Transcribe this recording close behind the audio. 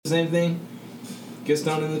Same thing. Get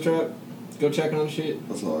stoned in the truck. Go check on shit.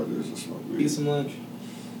 That's all I do is just smoke weed. Eat some lunch.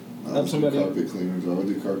 I Help somebody. carpet cleaners. I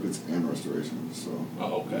do carpets and restoration. So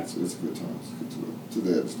okay. It's a good time. It's good to it.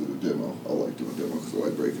 Today I just did a demo. I like doing demos because I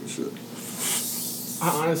like breaking shit. I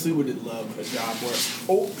honestly would love a job where...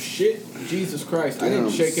 Oh, shit. Jesus Christ. Damn, I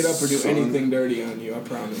didn't shake it up or do son. anything dirty on you, I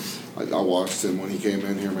promise. I watched him when he came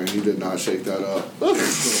in here, man. He did not shake that up.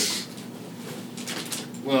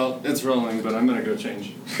 Well, it's rolling, but I'm going to go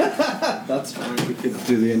change. That's fine. We could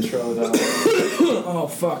do the intro without... Oh,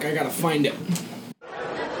 fuck. I gotta find it.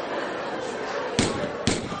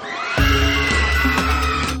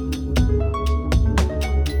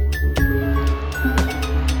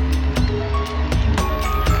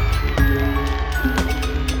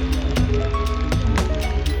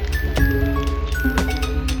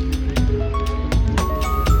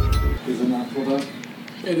 Is it not pulled up?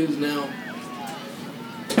 It is now.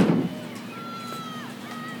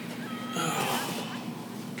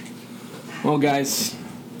 Well, guys,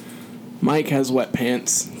 Mike has wet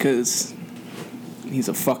pants because he's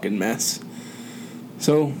a fucking mess.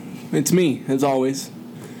 So, it's me, as always,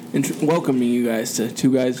 welcoming you guys to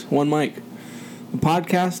 2Guys1Nick, the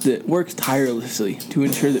podcast that works tirelessly to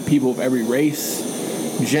ensure that people of every race,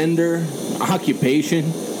 gender,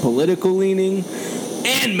 occupation, political leaning,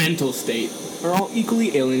 and mental state are all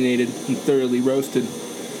equally alienated and thoroughly roasted.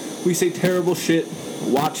 We say terrible shit,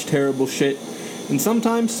 watch terrible shit, and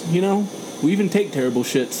sometimes, we even take terrible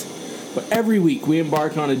shits. But every week we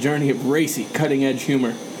embark on a journey of racy, cutting-edge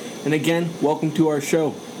humor. And again, welcome to our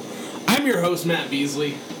show. I'm your host, Matt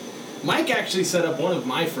Beasley. Mike actually set up one of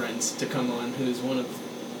my friends to come on, who's one of,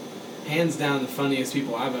 hands down, the funniest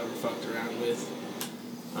people I've ever fucked around with.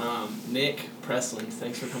 Nick Presslin,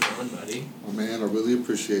 thanks for coming on, buddy. Oh, man, I really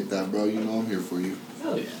appreciate that, bro. You know I'm here for you.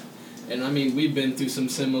 Hell yeah. And, we've been through some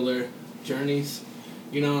similar journeys.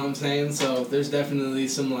 You know what I'm saying? So there's definitely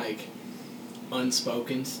some,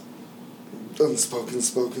 unspokens.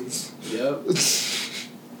 Unspokens. Yep. It's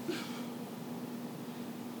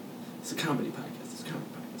a comedy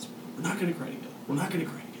podcast. We're not going to cry together.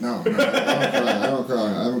 No, I don't cry.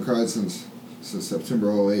 I haven't cried since September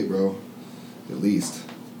 08, bro. At least.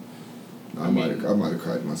 I might have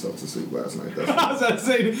cried myself to sleep last night. I was about to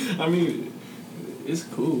say, it's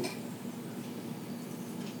cool.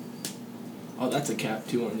 Oh, that's a cap,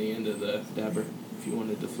 too, on the end of the dabber, if you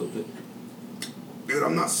wanted to flip it. Dude,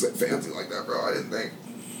 I'm not fancy like that, bro. I didn't think.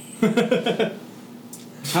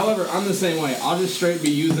 However, I'm the same way. I'll just straight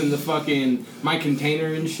be using my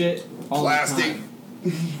container and shit all Plastic.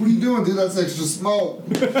 the time. What are you doing, dude? That's extra smoke.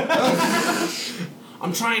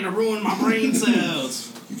 I'm trying to ruin my brain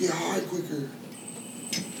cells. You get high quicker.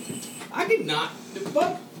 I could not.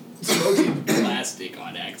 Fuck smoking plastic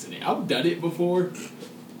on accident. I've done it before.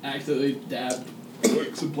 Accidentally dabbed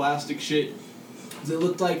some plastic shit. It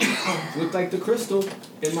looked like the crystal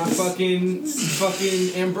in my fucking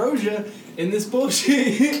ambrosia, and this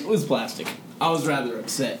bullshit was plastic. I was rather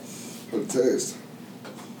upset. How'd it taste?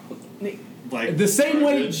 Like the same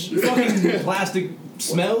garbage. way fucking plastic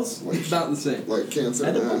smells. It's about the same. Like cancer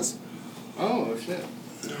in the ass. Oh, shit.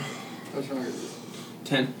 What's wrong with you?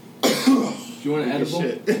 10. Do you want an edible?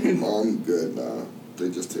 Shit. I'm good, nah.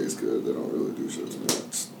 They just taste good. They don't really do shit to me.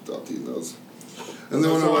 I stopped eating those. And then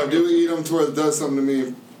when I do eat them to where it does something to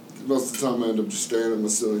me, most of the time I end up just staring at my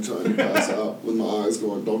ceiling trying to pass out with my eyes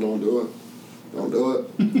going, don't do it. Don't do it.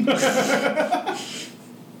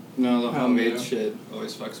 No, the homemade shit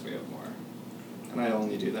always fucks me up more. And I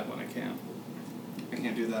only do that when I can. I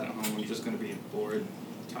can't do that at home. I'm just going to be bored,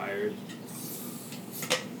 tired.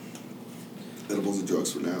 Edibles are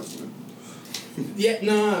drugs for naps, man. Yeah,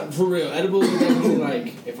 nah, for real. Edibles are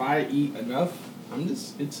definitely if I eat enough, I'm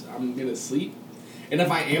gonna sleep. And if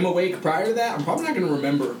I am awake prior to that, I'm probably not gonna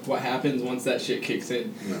remember what happens once that shit kicks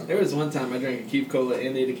in. No. There was one time I drank a Keep Cola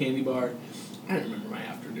and ate a candy bar. I don't remember my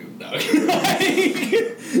afternoon, dog. It's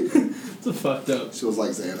a fucked up. She was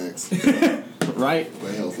like Xanax. Right?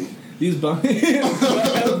 Way healthy. These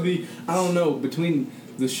healthy. I don't know, between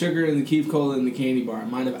the sugar and the Keep Cola and the candy bar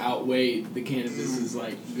might have outweighed the cannabis's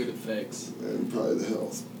good effects. And probably the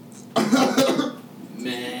health.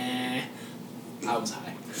 Nah. I was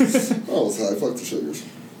high. I was high. Fuck the sugars.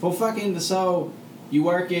 Well, so you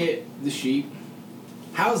work at the Sheep.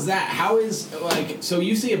 How's that? How is, so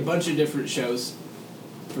you see a bunch of different shows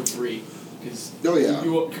for free. Cause Oh, yeah.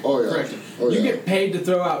 Correct. You get paid to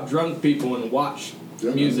throw out drunk people and watch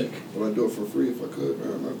music. But I'd do it for free if I could,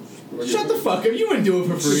 man. Shut the fuck up. You wouldn't do it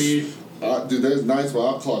for free. Dude, there's nights where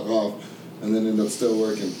I'll clock off and then end up still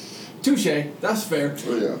working. Touche. That's fair.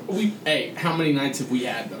 Oh, yeah. Hey, how many nights have we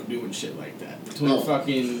had, though, doing shit like that? Between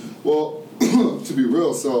fucking... Well, To be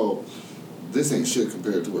real, so this ain't shit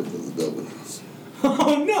compared to what the Dub was.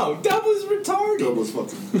 Oh no, Dub was retarded. Dub was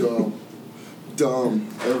fucking dumb. Dumb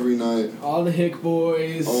every night. All the hick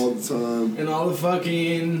boys. All the time. And all the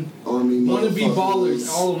fucking Army wannabe ballers.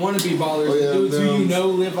 All the wannabe ballers. Oh, yeah, the dudes who them. you know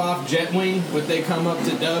live off Jetwing, but they come up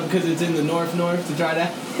to Dub because it's in the north to try to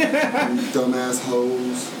dumbass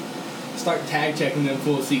hoes. start tag checking them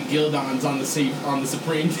fools. See Gildon's on the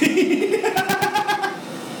Supreme team.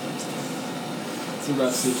 It's a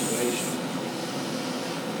rough situation.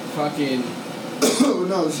 Fucking.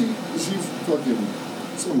 No, she's fucking.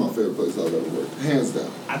 It's one of my favorite places I've ever worked. Hands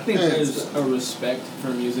down. I think Hands there's down. a respect for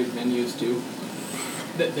music venues too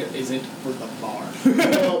that there isn't for the bar.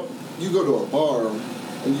 Well, you go to a bar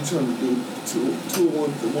and you trying to do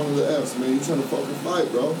one of the F's, man. You trying to fucking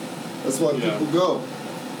fight, bro. That's why people go.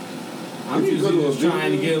 I'm If you usually go to just a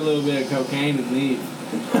trying to venue- get a little bit of cocaine and leave.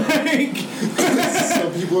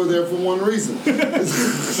 Some people are there for one reason.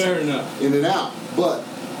 Fair enough. In and out. But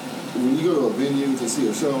when you go to a venue to see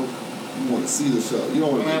a show, you want to see the show. You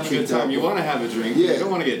don't want to have get a good kicked out. time. You want to have a drink. Yeah. You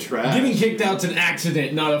don't want to get trashed. Getting kicked out's an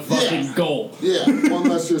accident, not a fucking goal. Yeah, well,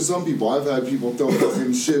 unless you're some people. I've had people throw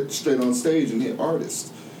fucking shit straight on stage and hit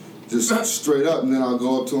artists. Just straight up, and then I'll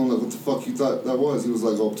go up to him like, what the fuck you thought that was? He was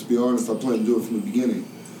like, oh, to be honest, I planned to do it from the beginning.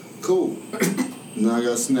 Cool. And then I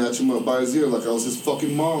gotta snatch him up by his ear like I was his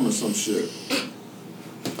fucking mom or some shit.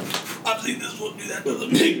 I've seen this one do that to the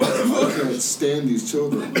big I motherfucker. can't stand these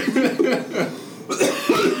children.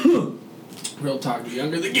 Real talk, the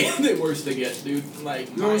younger the get, the worse they get, dude. Like,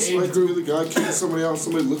 You know my what it's age like to group. be the guy kicking somebody out,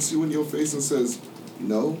 somebody looks you in your face and says,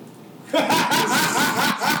 no?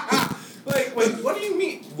 Like, wait, what do you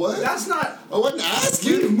mean? What? That's not. I wasn't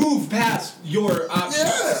asking. We've moved past your options.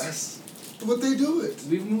 Yes. But they do it.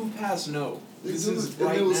 We've moved past no. They This do is it. And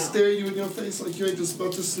right they will now. stare you in your face like you ain't just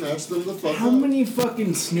about to snatch them the fuck How up. many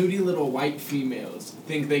fucking snooty little white females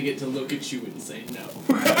think they get to look at you and say no?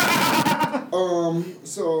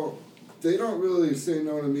 So they don't really say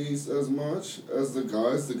no to me as much as the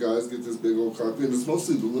guys. The guys get this big old cock, and it's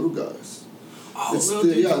mostly the little guys. Oh, It's little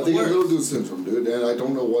dudes yeah, are they get worse. little dude syndrome, dude, and I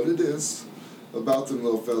don't know what it is about them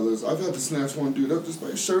little fellas. I've had to snatch one dude up just by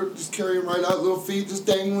his shirt, just carry him right out, little feet just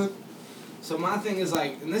dangling. So my thing is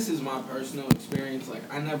like, and this is my personal experience, like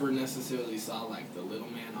I never necessarily saw like the little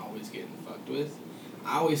man always getting fucked with.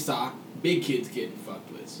 I always saw big kids getting fucked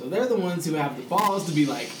with. So they're the ones who have the balls to be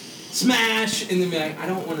like, smash, and then be like, I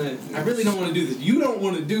really don't want to do this. You don't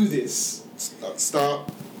want to do this. Stop.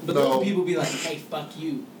 But No. those people be like, hey, fuck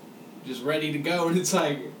you. Just ready to go. And it's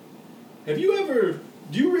like, do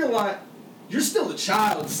you realize you're still a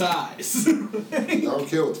child size? I don't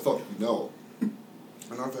care what the fuck you know.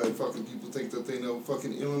 And I've had fucking people think that they know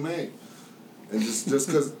fucking MMA. And just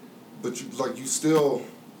cause, but you still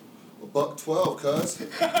 $112, cuz.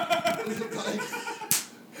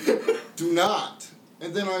 Like, do not.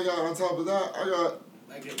 And then I got, on top of that, I got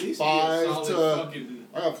like at least 5 be a solid fucking...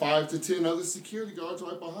 I got 5 to 10 other security guards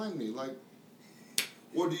right behind me. Like,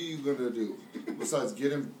 what are you gonna do besides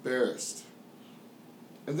get embarrassed?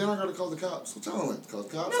 And then I gotta call the cops, which I don't like to call the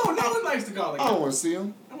cops. No one likes to call the I don't cops. want to see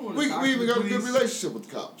them. I don't want We to talk to even the got a good police. relationship with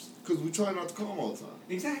the cops because we try not to call them all the time.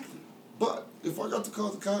 Exactly. But if I got to call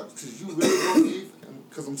the cops because you really want to leave and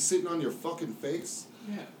because I'm sitting on your fucking face,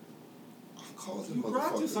 Yeah. I'll call them You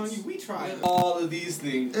brought this on you. motherfuckers. We tried Yeah. all of these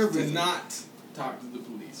things Everything. to not talk to the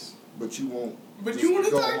police. But you won't. But just you want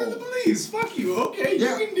to go talk to the home. police. Fuck you. Okay,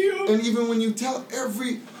 Yeah. you can deal. And even when you tell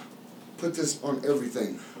put this on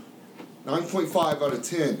everything, 9.5 out of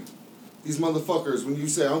 10. These motherfuckers, when you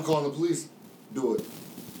say, I'm calling the police, do it.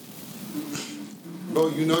 Bro,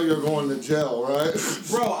 you know you're going to jail, right?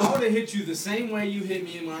 Bro, I would have hit you the same way you hit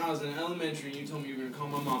me when I was in elementary and you told me you were going to call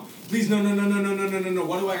my mom. Please, no.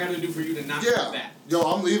 What do I got to do for you to not do Yeah. that? Yo,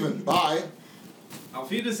 I'm leaving. Bye. I'll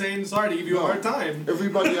feed the same. Sorry to give you a No. hard time.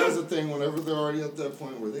 Everybody has a thing whenever they're already at that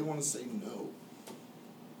point where they want to say no.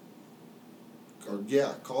 Or,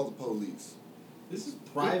 yeah, call the police. This is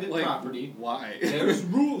private Like, property. Why? There's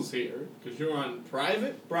rules here because you're on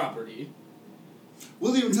private property.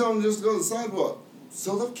 We'll even tell them just to go to the sidewalk.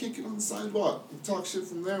 So they'll kick it on the sidewalk. We talk shit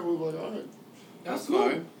from there. We're like, all right. That's cool.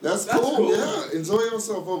 fine. That's That's cool. cool. Yeah, enjoy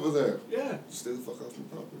yourself over there. Yeah. Just stay the fuck off my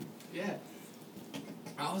property. Yeah.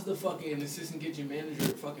 I was the fucking assistant kitchen manager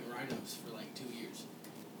at fucking Rhinos for like 2 years.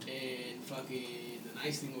 And fucking the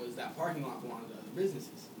nice thing was that parking lot belonged to other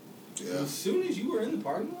businesses. Yeah. As soon as you were in the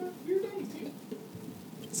parking lot, we were done with you.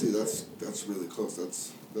 See, that's really close.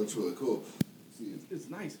 That's really cool. See, It's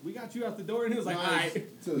nice. We got you out the door and it was like, nice. alright.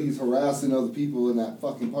 So he's harassing other people in that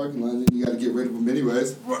fucking parking lot, and then you got to get rid of him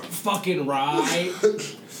anyways. Fucking right.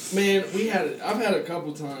 Man, I've had a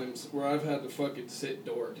couple times where I've had to fucking sit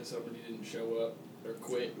door because somebody didn't show up or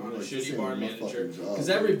quit on a shitty bar manager. Because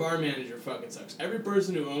every bar manager fucking sucks. Every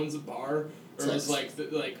person who owns a bar or is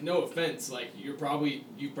like no offense, like you've probably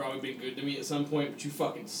been good to me at some point, but you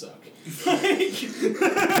fucking suck.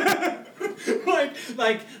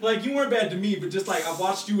 like you weren't bad to me, but just like I've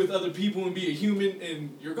watched you with other people and be a human,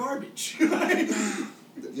 and you're garbage.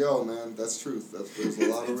 Yo, man, that's truth. There's a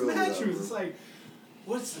lot of real. It's not truth. It's like,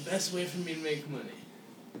 what's the best way for me to make money?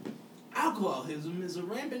 Alcoholism is a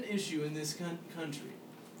rampant issue in this country.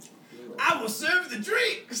 I will serve the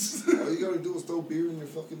drinks. All you gotta do is throw beer in your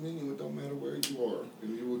fucking menu. It don't matter where you are,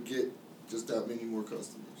 and you will get just that many more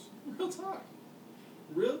customers. Real talk.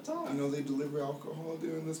 Real talk. You know they deliver alcohol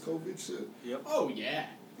during this COVID shit? Yep. Oh, yeah.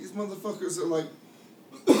 These motherfuckers are like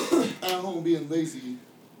at home being lazy.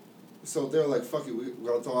 So they're like, fuck it, we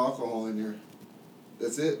gotta throw alcohol in here.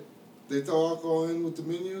 That's it. They throw alcohol in with the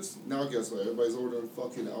menus. Now guess what? Everybody's ordering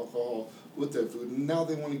fucking alcohol with their food. And now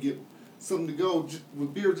they want to get something to go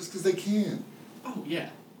with beer just because they can. Oh, yeah.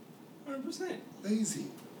 100%. Lazy.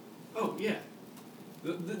 Oh, yeah.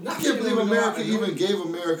 I can't believe America even gave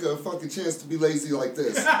America a fucking chance to be lazy like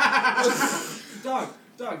this. Dog.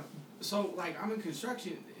 So, like, I'm in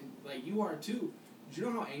construction, like, you are too. Do you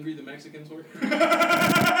know how angry the Mexicans were?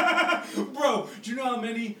 Bro, do you know how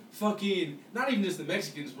many fucking, not even just the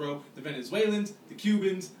Mexicans, bro, the Venezuelans, the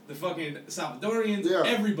Cubans, the fucking Salvadorians,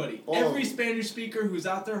 everybody. Every Spanish speaker who's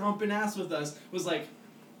out there humping ass with us was like,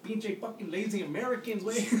 pinche fucking lazy Americans,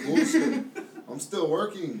 wait. Bullshit. I'm still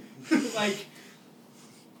working. Like,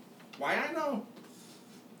 why I know?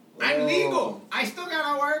 I'm legal. I still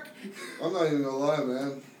gotta work. I'm not even gonna lie,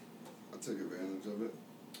 man. I took advantage of it.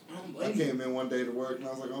 I came in one day to work and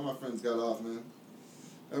I was like, all my friends got off, man.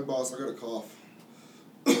 Hey, boss, I got a cough.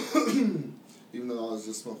 Even though I was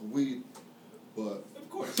just smoking weed. But, of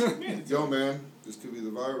course, yo, man, this could be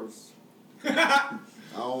the virus. I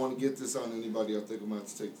don't want to get this on anybody. I think I'm going to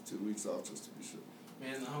have to take the 2 weeks off just to be sure.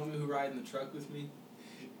 Man, the homie who ride in the truck with me,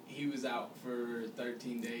 he was out for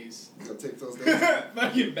 13 days. You got to take those days.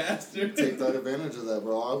 Fucking bastard. Take that advantage of that,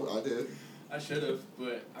 bro. I did. I should have,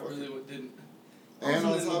 but I really didn't. And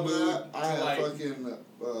on top of that, I had fucking,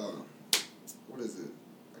 what is it?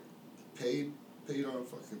 Paid on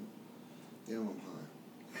fucking, damn, I'm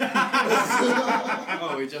high.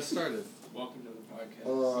 Oh, we just started. Welcome to the podcast.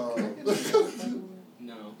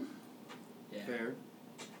 No. Yeah. Fair.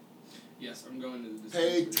 Yes, I'm going to the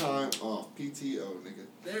dispensary. Paid time off. PTO, nigga.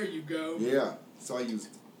 There you go. Yeah. So I used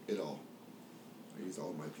it all. I used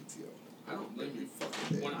all of my PTO. I don't blame you.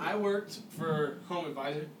 When I worked for Home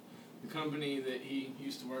Advisor, the company that he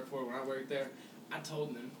used to work for, when I worked there, I told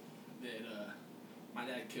him that my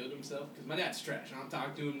dad killed himself because my dad's trash. I don't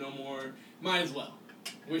talk to him no more. Might as well.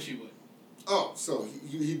 Wish he would. Oh, so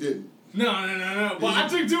he didn't. No. Well, I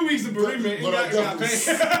took 2 weeks of bereavement and got paid.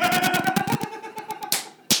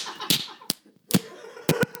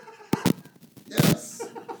 Yes.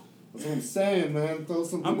 That's what I'm saying, man. Throw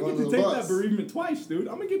something I'm under going to the take bus. that bereavement twice, dude.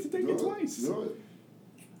 I'm going to get to take it twice. Do it.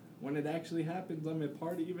 When it actually happens, I'm at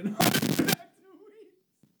party even harder for that 2 weeks.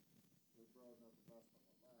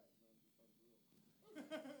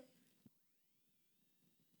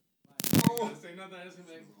 Oh. Say nothing, I just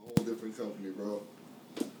gonna It's a whole different company, bro.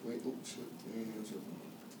 Wait, oh shit. You ain't even tripping.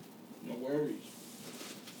 No worries.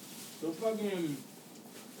 So fucking,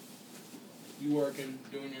 you working,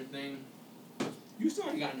 doing your thing. You still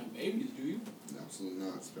ain't got no babies, do you? Absolutely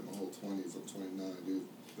not. Spent my whole 20s. I'm 29, dude.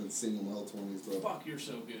 Been single my whole 20s, bro. Fuck, you're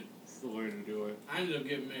so good. It's the way to do it. I ended up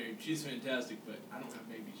getting married. She's fantastic, but I don't have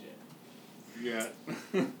babies yet.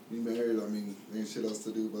 Yeah. You married, I mean, ain't shit else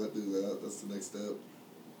to do but do that. That's the next step.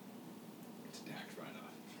 It's a tax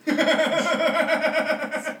write-off.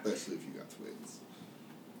 Especially if you got twins.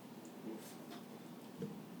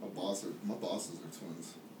 My bosses are twins.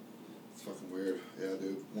 It's fucking weird. Yeah,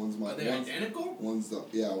 dude. Are they identical? One's the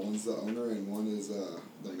owner and one is the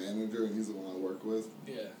manager and he's the one I work with.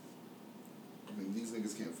 Yeah. I mean, these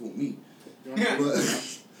niggas can't fool me.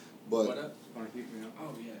 What up? Want to heat me up?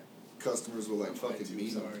 Oh yeah. Customers will like fucking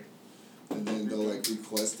meet them. Sorry. And then they'll like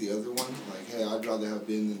request the other one. Like, hey, I'd rather have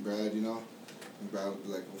Ben than Brad, you know? And Brad would be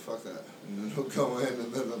like, well, fuck that. And then he'll go in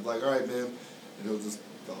and then I'm like, alright, man. And he'll just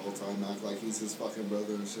the whole time act like he's his fucking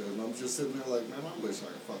brother and shit. And I'm just sitting there like, man, I wish I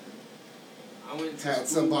could fucking had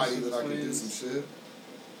somebody that I could do some shit.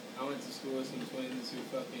 I went to school with some twins who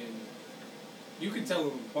fucking, you could tell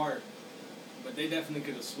them apart, but they definitely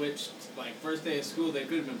could have switched. Like, first day of school, they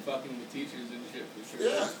could have been fucking with teachers and shit for sure.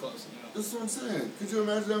 Yeah. That's close enough. That's what I'm saying. Could you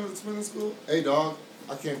imagine having a twin in school? Hey, dog,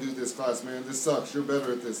 I can't do this class, man. This sucks. You're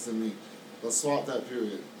better at this than me. Let's swap that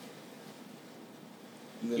period.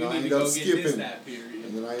 And then You I need end to up go get this skipping. that period.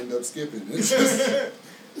 And then I end up skipping. It's just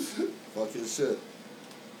fucking shit.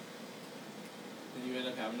 And you end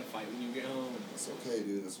up having to fight when you get home. It's okay,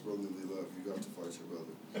 dude. That's brotherly love. You got to fight your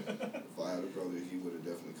brother. If I had a brother, he would have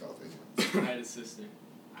definitely caught the hands. I had a sister.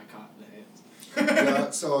 I caught the hands. Yeah,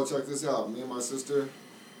 so check this out. Me and my sister,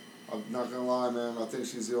 I'm not gonna lie, man. I think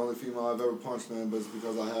she's the only female I've ever punched, man, but it's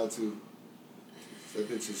because I had to. That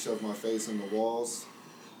bitch has shoved my face in the walls.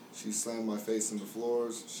 She slammed my face in the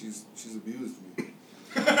floors. She's abused me.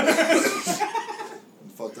 And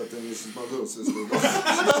the fucked up thing is she's my little sister.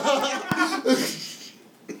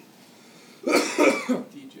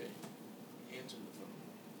 DJ, answer the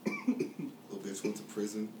phone. Little bitch went to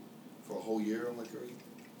prison for a whole year. I'm like, girl, you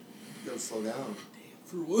gotta slow down. Damn,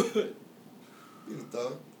 for what? Being a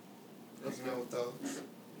thug. Nothing wrong with thugs.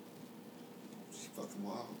 She fucking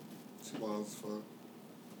wild. She wild as fuck.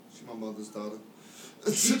 She my mother's daughter.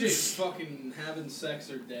 DJ's fucking having sex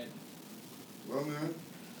or dead. Well, man.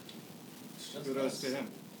 Kudos to him.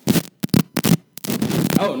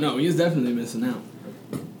 Oh no, he's definitely missing out.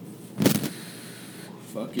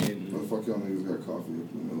 Fucking. What the fuck y'all niggas got coffee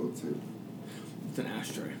up in the middle of the table? It's an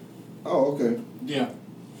ashtray. Oh, okay. Yeah.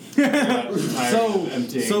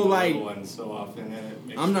 So like, one so often, and it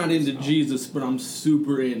makes I'm not into smell. Jesus, but I'm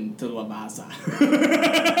super into labasa.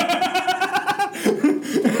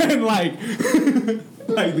 And like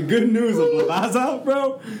the good news of labasa,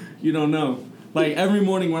 bro, you don't know. Like every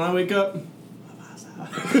morning when I wake up, labasa.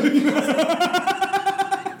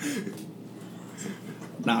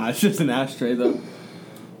 Nah, it's just an ashtray though.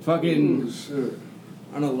 Fucking. Ooh, shit.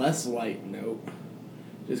 On a less light note,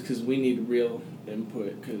 just because we need real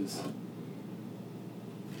input, because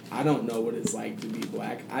I don't know what it's like to be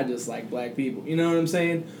black. I just like black people. You know what I'm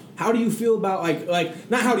saying? How do you feel about, like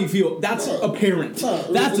not how do you feel, that's apparent.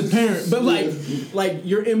 That's apparent. But, like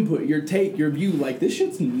your input, your take, your view, like, this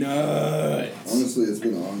shit's nuts. Honestly, it's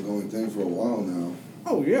been an ongoing thing for a while now.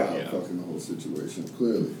 Oh, yeah. Fucking the whole situation,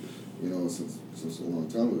 clearly. You know, since a long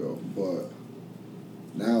time ago. But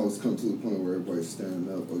now it's come to the point where everybody's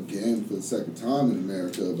standing up again for the second time in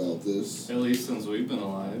America about this. At least since we've been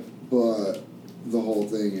alive. But the whole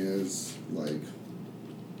thing is, like,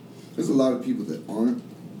 there's a lot of people that aren't,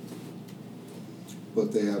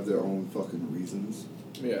 but they have their own fucking reasons.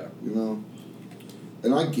 Yeah. You know?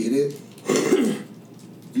 And I get it.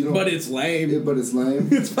 You know, But it's lame. but it's lame.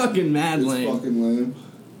 It's fucking mad lame. It's fucking lame.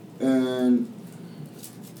 And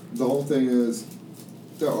the whole thing is,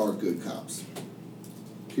 there are good cops.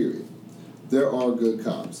 Period. There are good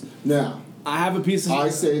cops. Now, I have a piece of... I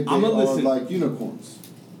say they are listen. like unicorns.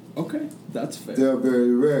 Okay, that's fair. They're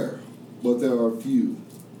very rare, but there are few.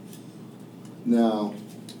 Now,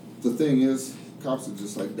 the thing is, cops are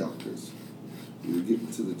just like doctors. You get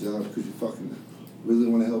into the job because you fucking really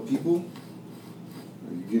want to help people,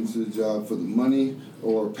 or you get into the job for the money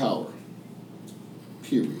or power.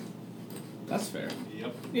 Period. That's fair.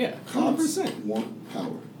 Yep. Yeah, Cops 100%. want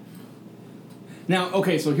power. Now,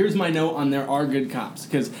 okay, so here's my note on there are good cops,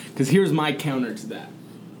 because here's my counter to that.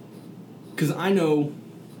 Because I know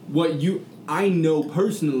I know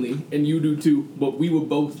personally, and you do too, but we would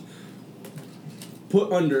both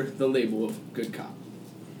put under the label of good cop.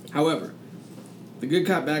 However, the good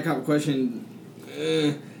cop, bad cop question,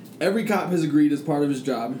 every cop has agreed as part of his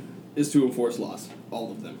job is to enforce laws.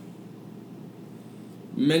 All of them.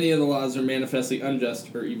 Many of the laws are manifestly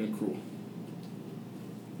unjust or even cruel.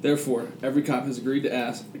 Therefore, every cop has agreed to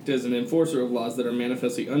act as an enforcer of laws that are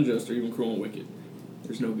manifestly unjust or even cruel and wicked.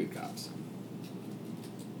 There's no good cops.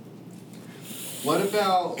 What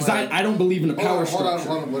about... Because I don't believe in a power structure.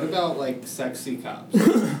 Hold on. What about, like, sexy cops?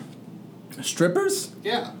 Strippers?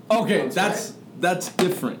 Yeah. Okay, That's that's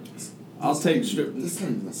different. I'll take strippers. This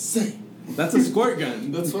ain't even the same. That's a squirt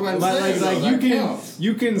gun. That's what I'm Like saying.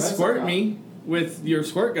 you can That's squirt a cop. me with your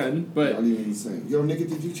squirt gun, but Not even the same. Yo, nigga,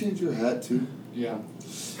 did you change your hat too? Yeah.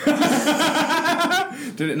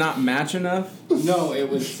 did it not match enough? No, it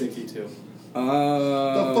was sticky too.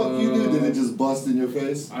 The fuck you do? Did it just bust in your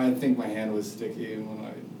face? I think my hand was sticky when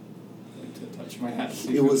I went to touch my hat.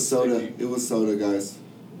 It was soda. It was soda, guys.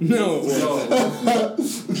 No, it wasn't. No.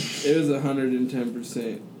 It was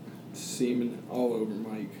 110% semen all over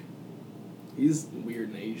Mike. He's weird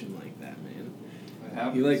and Asian like that,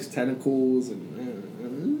 man. He likes tentacles and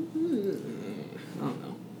I don't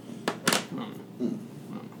know.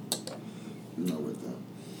 Not with that.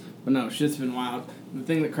 But no, shit's been wild. The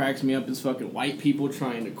thing that cracks me up is fucking white people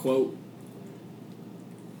trying to quote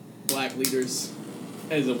black leaders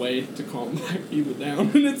as a way to calm black people down.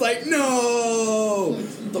 And it's like, no!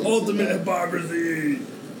 The ultimate hypocrisy!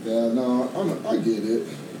 Yeah, no, I get it.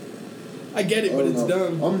 I get it, but it's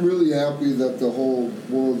dumb. I'm really happy that the whole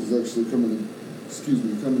world is actually coming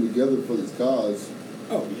together for this cause.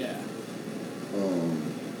 Oh, yeah.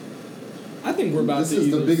 I think we're about this to is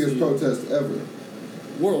the biggest protest ever.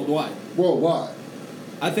 Worldwide.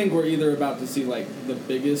 I think we're either about to see, like, the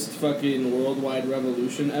biggest fucking worldwide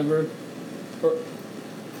revolution ever, or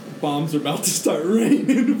bombs are about to start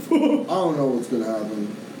raining. I don't know what's gonna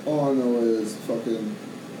happen. All I know is fucking,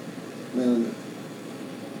 man,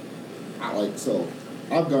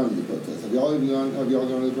 I've gone to the protest. Have y'all gone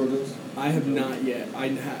to the protest? I have not yet.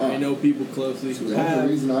 I know people closely who have. The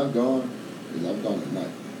only reason I've gone is I've gone at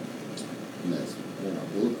night. And that's wearing a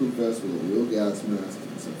bulletproof vest with a real gas mask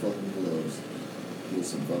and some fucking gloves with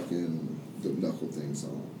some fucking knuckle things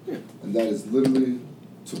on. Yeah. And that is literally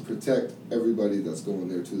to protect everybody that's going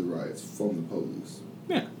there to the riots from the police.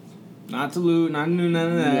 Yeah. Not to loot, not to do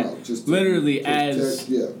none of that. No, just literally to protect,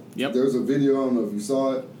 yeah. Yep. There's a video, I don't know if you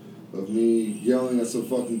saw it, of me yelling at some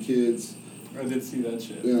fucking kids. I did see that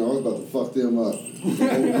shit. You know, I was about to fuck them up.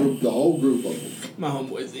 The whole group of them. My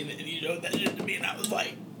homeboy seen it and he showed that shit to me and I was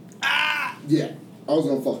like, ah! Yeah. I was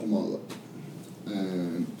gonna fuck them all up.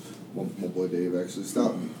 And my boy Dave actually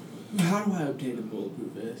stopped me. How do I obtain a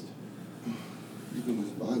bulletproof vest? You can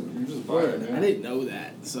just buy them. You just buy them, I didn't know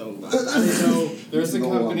that, so I didn't know. There's a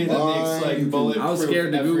company that makes like bulletproof. I was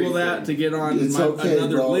scared to Google that to get on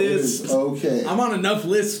another list. It's okay. I'm on enough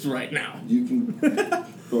lists right now. You can,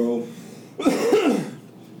 bro.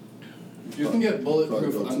 You can get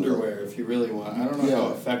bulletproof underwear if you really want. I don't know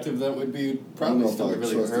how effective that would be. Probably still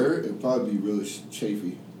really hurt. It'd probably be really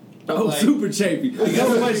chafy. Oh, like, super chafy.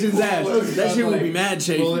 No questions asked. That shit would be mad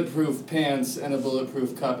chafy. Bulletproof pants and a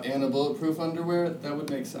bulletproof cup and a bulletproof underwear, that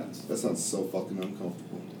would make sense. That sounds so fucking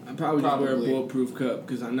uncomfortable. I'd probably just wear a bulletproof cup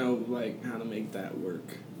because I know, like, how to make that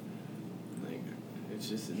work. Like, it's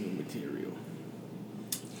just a new material.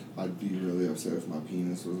 I'd be really upset if my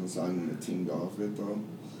penis was inside and the ting off it, though.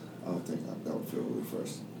 I don't think that would feel really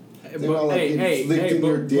fresh. But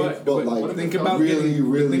think about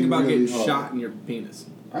getting shot in your penis.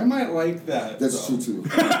 I might like that. That's true too.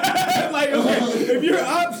 Like, okay, if your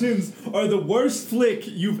options are the worst flick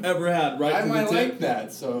you've ever had, right? I might like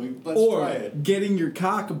that. So let's try it. Or getting your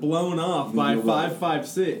cock blown off by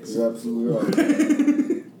 5.56. You're absolutely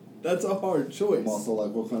right. That's a hard choice. I'm also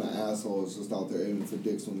like, what kind of asshole is just out there aiming for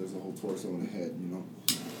dicks when there's a whole torso in the head? You know.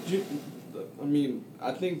 I mean,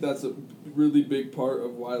 I think that's a really big part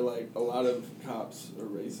of why, like, a lot of cops are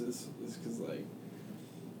racist is because, like,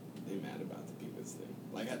 they're mad about the penis thing.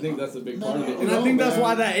 Like, I think that's a big part of it. And I think that's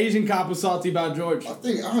why that Asian cop was salty about George. I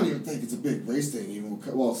don't even think it's a big race thing, even.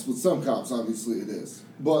 Well, with some cops, obviously it is.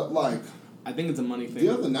 But, like... I think it's a money thing.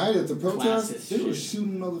 The other night at the protest, they were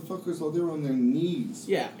shooting motherfuckers while they were on their knees.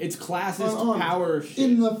 Yeah, it's classist power shit.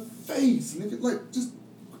 In the face. Nigga, like, just...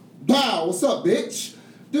 Bow! What's up, bitch?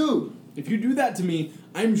 Dude... If you do that to me,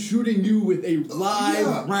 I'm shooting you with a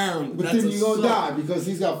live round. But then you're gonna die because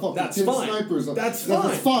he's got fucking 10 snipers. That's fine.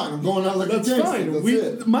 That's fine. I'm going out like a gangster. Fine. That's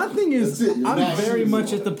it. My thing is, I'm very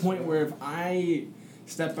much at the that. point where if I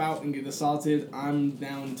step out and get assaulted, I'm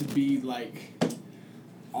down to be like,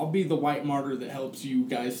 I'll be the white martyr that helps you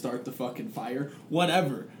guys start the fucking fire.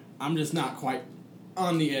 Whatever. I'm just not quite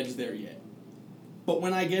on the edge there yet. But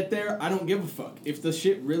when I get there, I don't give a fuck. If the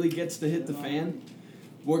shit really gets to hit the fan...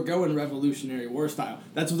 We're going Revolutionary War style.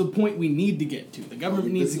 That's the point we need to get to. The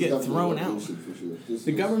government needs to get thrown out.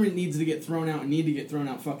 The government needs to get thrown out and need to get thrown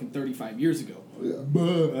out fucking 35 years ago. Oh, yeah.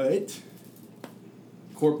 But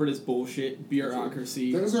corporatist bullshit,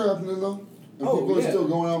 bureaucracy. Things are happening though. And people are still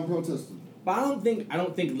going out and protesting. But I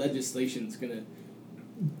don't think legislation's gonna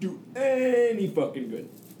do any fucking good.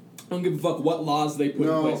 I don't give a fuck what laws they put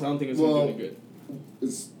in place. I don't think it's gonna do any good.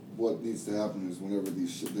 It's what needs to happen is whenever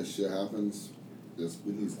this shit happens.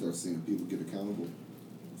 We need to start seeing people get accountable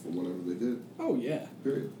for whatever they did. Oh, yeah.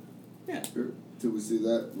 Period. Yeah. Period. Till we see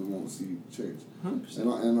that, we won't see change. 100%.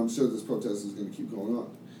 And I'm sure this protest is going to keep going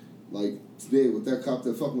on. Like, today, with that cop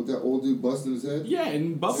that fucking with that old dude busting his head. Yeah,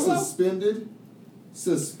 in Buffalo. Suspended.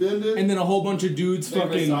 And then a whole bunch of dudes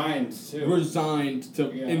fucking resigned, too. Resigned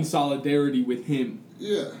to in solidarity with him.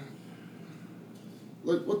 Yeah.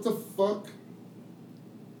 Like, what the fuck?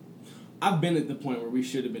 I've been at the point where we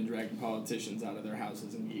should have been dragging politicians out of their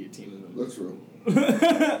houses and guillotining them. That's real.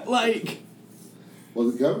 Like...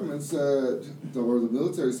 Well, the government said, or the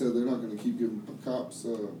military said they're not going to keep giving cops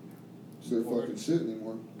their fucking shit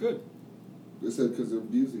anymore. Good. They said because they're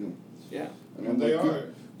abusing them. Yeah. And they like,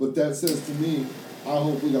 are. But that says to me, I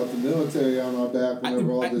hope we got the military on our back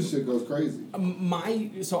whenever all this shit goes crazy.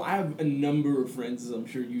 So I have a number of friends, as I'm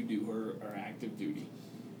sure you do, who are active duty.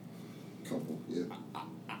 Couple, yeah.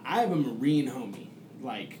 I have a Marine homie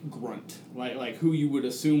like, grunt. Like who you would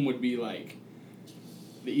assume would be, like,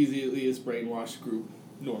 the easiest brainwashed group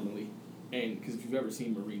normally. And, because if you've ever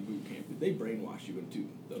seen Marine boot camp, they brainwash you into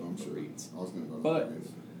the Marines. Sure. I was going to go to but the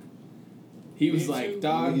Marines. He was like,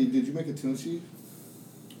 dog. Did you make a tune sheet?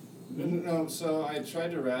 No, so I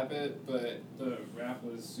tried to wrap it, but the wrap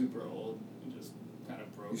was super old and just kind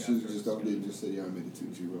of broke. You should have just updated and just said, yeah, I made a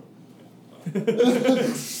tune sheet, bro.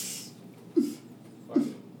 Fuck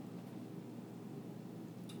it.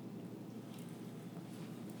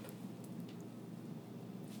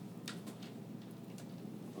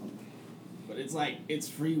 But it's like, it's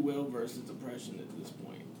free will versus oppression at this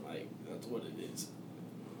point. Like, that's what it is.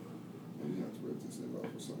 And you have to rip this thing off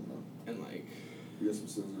or something now. And like... You got some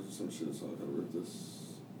scissors or some shit, so I gotta rip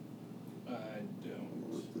this. I I'm don't.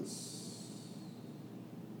 gonna rip this.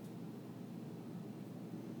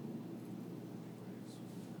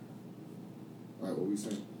 Alright, what were you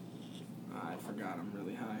saying? I forgot, I'm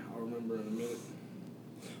really high. I'll remember in a minute.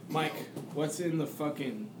 Mike, what's in the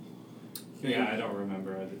fucking... thing? Yeah, I don't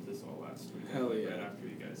remember. I did this all last week. Hell yeah. Right after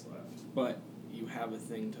you guys left. But you have a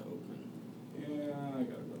thing to open. Yeah, I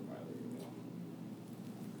gotta go to my other email.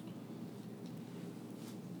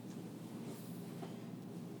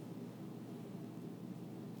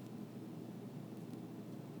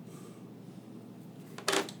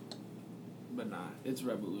 But nah, it's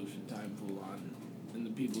revolution time full on. And the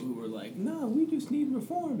people who were like, no, we just need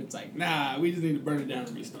reform. It's like, nah, we just need to burn it down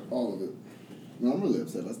and restart. All of it. No, I'm really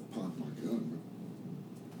upset. That's popped my gun,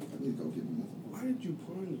 bro. I need to go get more. Why did you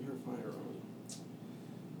put your firearm?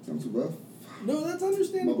 I'm too rough. No, that's My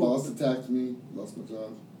understandable. boss attacked me, lost my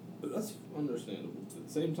job. But that's understandable. At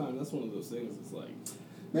the same time, that's one of those things. It's like,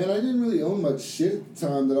 Man, I didn't really own much shit at the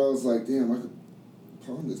time that I was like, damn, I could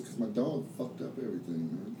pawn this because my dog fucked up everything,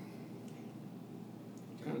 man.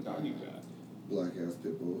 what kind of dog you got? Black ass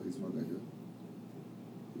pit bull, he's my nigga.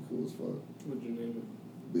 He cool as fuck. What'd you name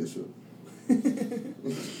Bishop.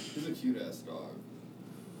 He's a cute ass dog.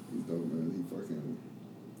 He's dope, man. He fucking.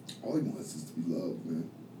 All he wants is to be loved, man.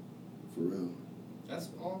 For real. That's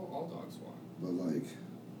all dogs want. But like,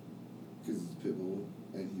 because he's a pit bull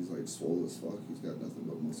and he's like swole as fuck, he's got nothing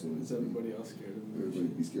but muscle in it? his Is everybody else scared of him? Everybody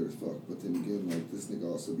be scared as fuck. But then again, like, this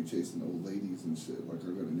nigga also be chasing old ladies and shit. Like,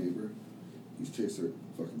 I got a neighbor, he's chased her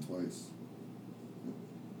fucking twice.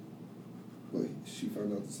 But she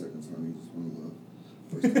found out the second time he just wanted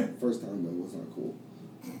love. First time, though, was not cool.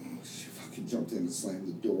 She fucking jumped in and slammed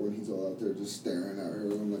the door, and he's all out there just staring at her.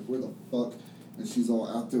 And I'm like, where the fuck? And she's all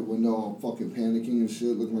out the window, all fucking panicking and shit,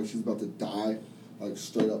 looking like she's about to die. Like,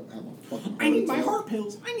 straight up have a fucking heart I need my attack. heart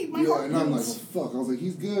pills. I need my Yeah, heart and I'm like, pills. oh, fuck. I was like,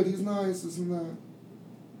 he's good, he's nice, this and that.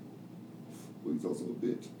 But he's also a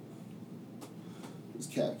bitch. His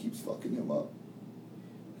cat keeps fucking him up.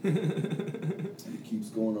 And he keeps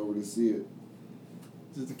going over to see it.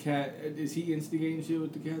 Does the cat, is he instigating shit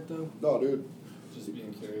with the cat, though? No, dude. Just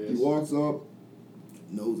being curious. He walks up,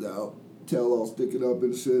 nose out, tail all sticking up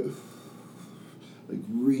and shit. Like,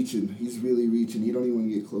 reaching. He's really reaching. He don't even want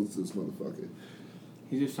to get close to this motherfucker.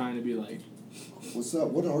 He's just trying to be like, What's up?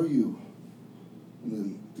 What are you? And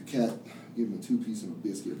then the cat gave him a 2-piece and a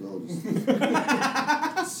biscuit, bro.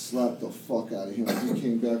 Just slapped the fuck out of him. He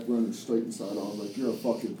came back running straight inside. I was like, you're a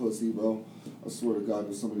fucking pussy, bro. I swear to God,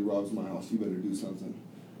 if somebody robs my house, you better do something.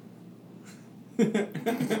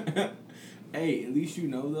 hey, at least you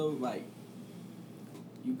know, though, like,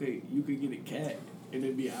 you could get a cat and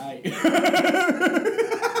it'd be aight.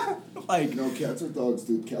 Like, No, cats are dogs,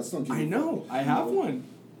 dude. Cats don't give I a know. fuck. I have one.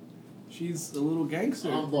 She's a little gangster.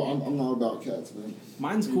 Bro, I'm not about cats, man.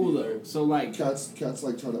 Mine's cool though. So like, Cats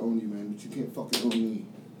like try to own you, man, but you can't fucking own me.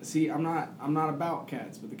 see, I'm not about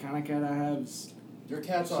cats, but the kind of cat I have is Your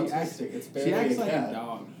cat's she autistic. acts, It's she barely acts a like cat. a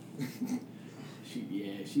dog.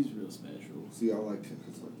 She's real special. See, I like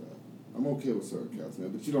cats like that. I'm okay with certain cats, man,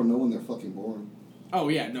 but you don't know when they're fucking born. Oh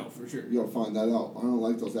yeah, no, for sure. You gotta find that out. I don't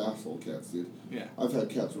like those asshole cats, dude. Yeah. I've had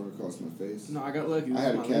cats run across my face. No, I got lucky. I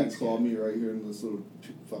had a cat claw me right here in this little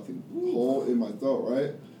fucking hole in my throat,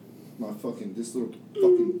 right? This little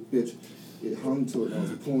fucking bitch, it hung to it and I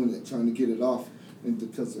was pulling it, trying to get it off. And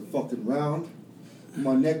because they're fucking round,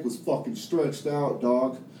 my neck was fucking stretched out,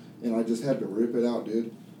 dog. And I just had to rip it out,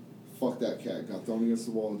 dude. Fuck that cat. Got thrown against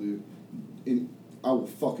the wall, dude. And I will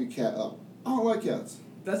fuck a cat up. I don't like cats.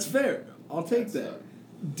 That's fair. I'll take Cats that. suck.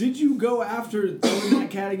 Did you go after throwing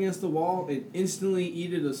that cat against the wall and instantly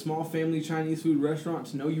eat at a small family Chinese food restaurant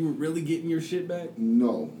to know you were really getting your shit back?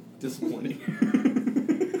 No. Disappointing.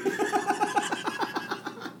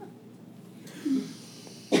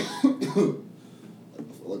 I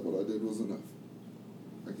felt like what I did was enough.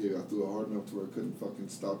 I threw it hard enough to where it couldn't fucking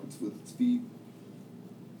stop it with its feet.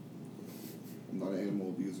 I'm not an animal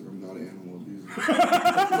abuser. Fuck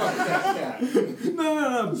that cat.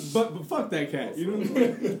 No. But fuck that cat. You know what I'm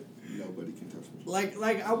saying? Nobody can touch me.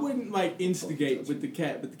 Like I wouldn't instigate with the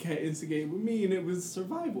cat, but the cat instigated with me, and it was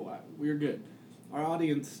survival. We're good. Our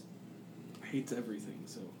audience hates everything,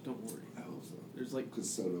 so don't worry. I hope so. There's like, because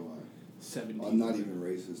so do I. 70. I'm not even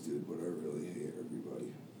racist, dude, but I really hate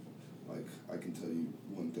everybody. Like, I can tell you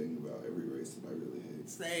one thing about every race that I really hate.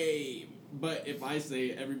 Same. But if I say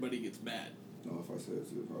it, everybody gets mad. No, if I say it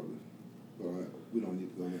too, probably. But we don't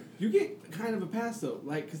need to go there. You get kind of a pass though,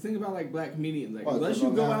 like, cause think about like black comedians, like What, unless 'cause you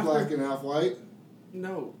I'm go half after black and half white.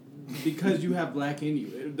 no, because you have black in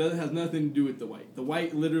you. It has nothing to do with the white. The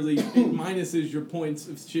white literally it minuses your points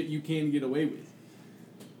of shit you can get away with.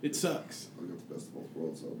 It sucks. I got the best of both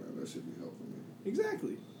worlds, though, man. That should be helping me.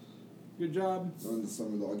 Exactly. Good job. So in the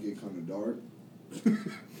summer, though, I get kind of dark.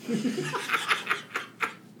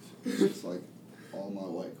 It's like all my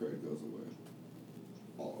white cred goes away.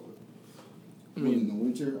 All of it. I mean, in the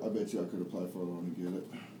winter, I bet you I could apply for a loan and get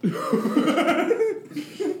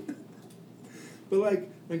it. But like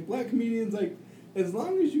black comedians, like, as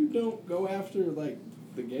long as you don't go after like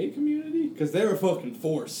the gay community, because they're a fucking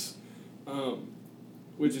force,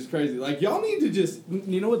 which is crazy. Like, y'all need to just,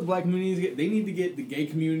 you know what the black communities get? They need to get the gay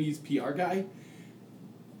community's PR guy,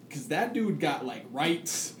 because that dude got like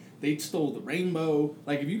rights. They stole the rainbow.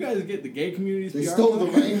 Like, if you guys get the gay community's They PR stole guy,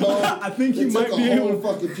 the rainbow. I think you might be able to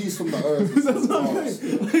fucking piece from the earth. That's what I'm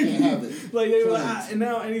saying. Like, can't have it. Like, they were like, and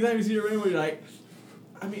now anytime you see a rainbow, you're like,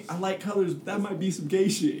 I mean, I like colors, but that might be some gay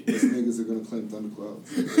shit. These niggas are gonna claim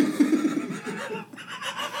thunderclouds.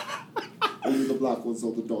 Only the black ones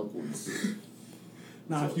or the dark ones.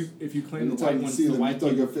 Nah, So, if you claim the anytime white you ones, see the them, white you throw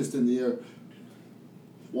people. your fist in the air.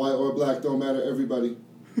 White or black, don't matter, everybody.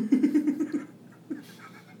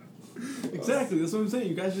 Exactly, that's what I'm saying.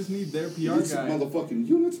 You guys just need their PR You need some guy. motherfucking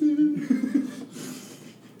unity.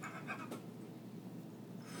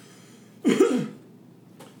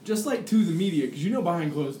 Just like to the media, because you know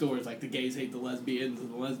behind closed doors, like the gays hate the lesbians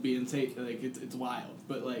and the lesbians hate, like, it's wild.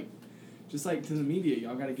 But like, just like to the media,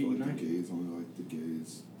 y'all gotta get Like united. the gays only like the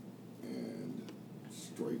gays and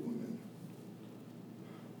straight women.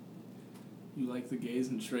 You like the gays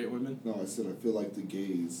and straight women? No, I said I feel like the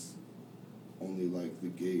gays only like the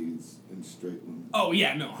gays and straight women. Oh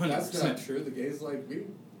yeah, no, 100%. That's not true. The gays like me.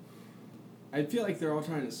 I feel like they're all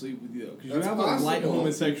trying to sleep with you though, because you That's have a possible. light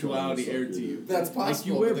homosexuality air to you. That's possible. Like,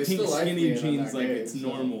 you wear but they pink still like skinny me and I'm jeans not like gay, it's so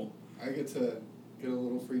normal. I get to get a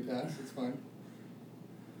little free pass. It's fine.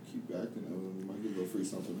 Keep acting, and you might get go free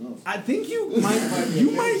something else. I think you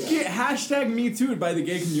might get hashtag me too by the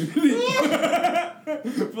gay community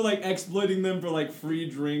for like exploiting them for like free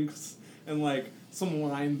drinks and like some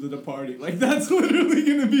lines at a party. Like, that's literally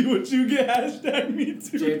gonna be what you get hashtag me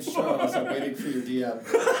too. James for. Charles, I'm waiting for your DM.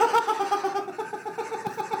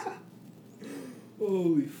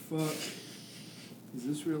 Holy fuck! Is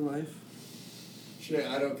this real life? Shit,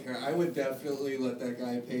 I don't care. I would definitely let that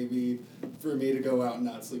guy pay me for me to go out and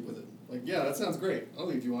not sleep with him. Like, yeah, that sounds great. I'll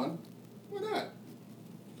leave you on. Why not?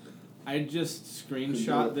 I just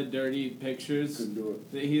screenshot the dirty pictures Couldn't do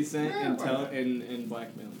it. that he sent Yeah, and why tell not? and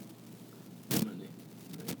blackmail him. Money.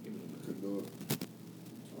 Give me the money. Couldn't do it.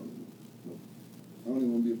 Nope. I don't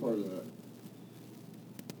even want to be a part of that.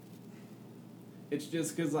 It's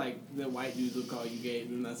just because, like, the white dudes will call you gay,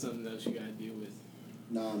 and that's something else you gotta deal with.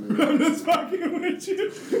 Nah, man. I'm just fucking with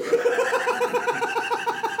you.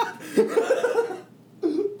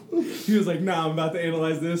 He was like, nah, I'm about to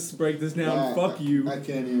analyze this, break this down, Nah, fuck you. I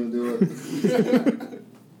can't even do it.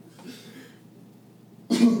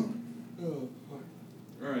 Oh, fuck.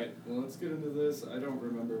 Alright, well, let's get into this. I don't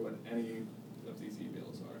remember what any of these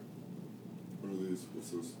emails are. What are these?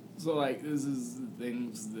 What's this? So, like, this is the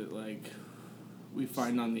things that, like, we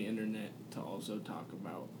find on the internet to also talk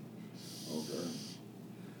about. Okay.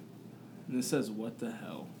 And this says, what the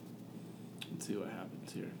hell? Let's see what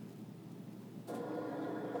happens here.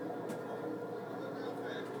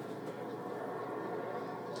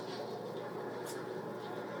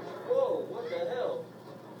 Whoa, what the hell?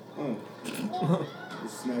 Oh.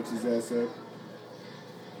 Just snatch his ass up.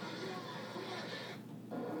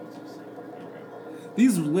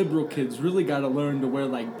 These liberal kids really gotta learn to wear,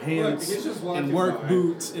 like, pants he's just walking and work by.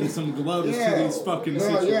 boots and some gloves to these fucking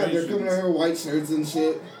situations. Yeah, they're coming to her white shirts and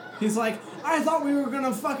shit. He's like, I thought we were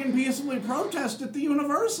gonna fucking peacefully protest at the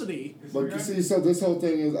university. But you see, so this whole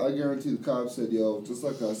thing is, I guarantee the cops said, yo, just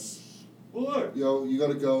like us, Well, look. yo, you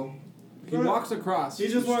gotta go. He walks across. He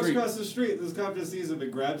just the walks street. across the street. This cop just sees him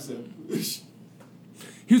and grabs him.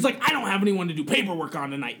 He was like, I don't have anyone to do paperwork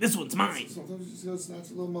on tonight. This one's mine. Sometimes you just gotta snatch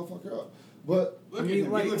a little motherfucker up. But, Look I at mean,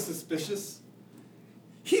 him. like- He looks suspicious.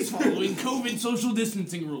 He's following COVID social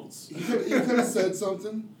distancing rules. He could have said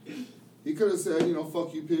something. He could have said, you know,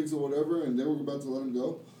 fuck you pigs or whatever, and they were about to let him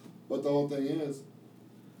go. But the whole thing is,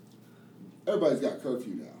 everybody's got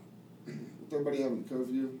curfew now. With everybody having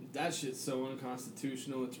curfew. That shit's so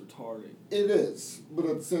unconstitutional, it's retarded. It is. But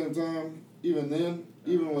at the same time, even then,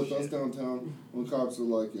 even with us downtown, when cops are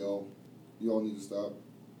like, yo, you all need to stop.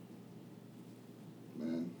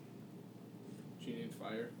 Man. She needs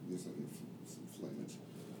fire. Yes, I need some flamage.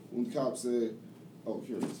 When the cops say, oh,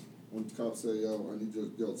 here it is. When the cops say, yo, I need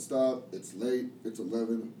you to stop, it's late, it's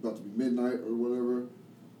 11, about to be midnight or whatever,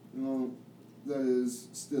 you know, that is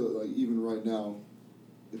still, like, even right now,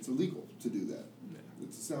 it's illegal to do that. Yeah.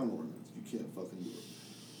 It's a sound ordinance. You can't fucking do it.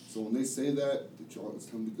 So when they say that y'all, it's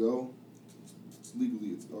time to go, it's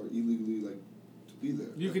legally, or illegally, like, to be there.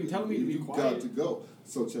 You can tell me to be quiet. You got to go.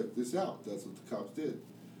 So check this out. That's what the cops did.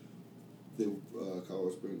 They,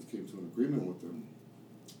 Colorado Springs came to an agreement with them.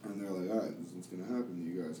 And they're like, all right, this is what's going to happen.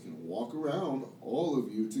 You guys can walk around, all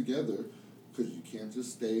of you together, because you can't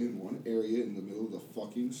just stay in one area in the middle of the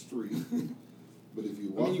fucking street. But if you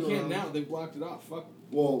walk around... you can't now. They blocked it off. Fuck.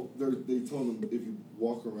 Well, they told them, if you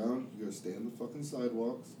walk around, you got to stay on the fucking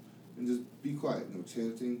sidewalks and just be quiet. No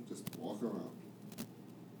chanting, just walk around.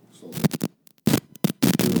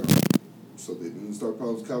 So they didn't start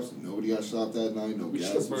problems with cops. Nobody got shot that night. No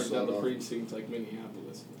gas was shot off. We should have burned down the precinct like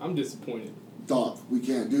Minneapolis. I'm disappointed. Doc, we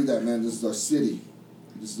can't do that, man. This is our city.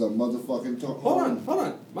 This is our motherfucking Hold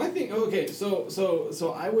on. My thing. Okay,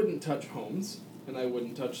 so I wouldn't touch homes and I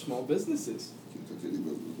wouldn't touch small businesses. Can't touch any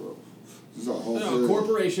business, bro. This is our whole No,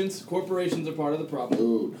 corporations are part of the problem.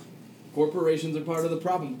 Dude. Corporations are part of the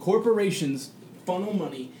problem. Corporations funnel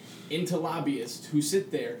money into lobbyists who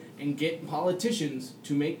sit there and get politicians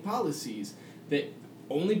to make policies that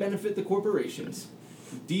only benefit the corporations,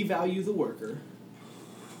 devalue the worker,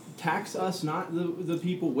 tax us, not the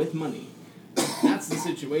people with money. That's the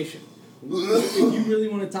situation. If you really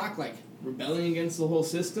want to talk like rebelling against the whole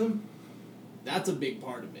system, that's a big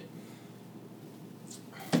part of it.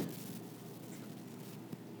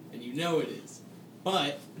 And you know it is.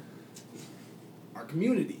 But our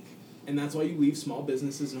community, and that's why you leave small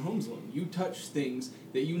businesses and homes alone. You touch things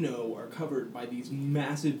that you know are covered by these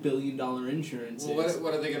massive billion-dollar insurances. Well,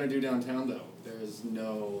 what are they going to do downtown, though? There's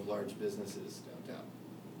no large businesses downtown.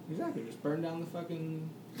 Exactly. Just burn down the fucking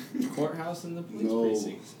courthouse and the police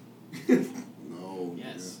precincts. No.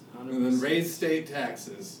 Yes. 100%. And then raise state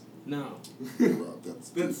taxes. No. Bro, That's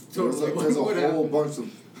totally there's a what whole happened. bunch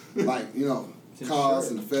of, like, you know,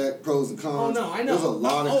 cause and effect, pros and cons. Oh, no, I know. There's a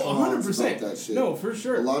lot of cons 100%. about that shit. No, for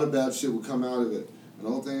sure. A lot of bad shit would come out of it. And the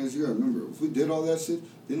whole thing is, you gotta remember, if we did all that shit,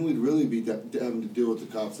 then we'd really be having to deal with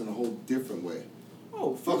the cops in a whole different way.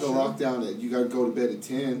 Oh, for Fuck sure. a lockdown that you gotta go to bed at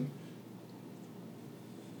 10.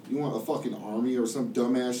 You want a fucking army or some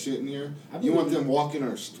dumbass shit in here? You want them walking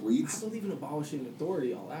our I streets? believe in abolishing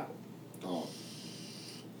authority all out. Oh.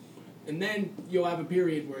 And then you'll have a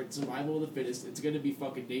period where it's survival of the fittest. It's going to be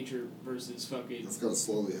fucking nature versus fucking... That's gotta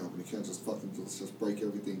slowly happen. You can't just fucking, let's just break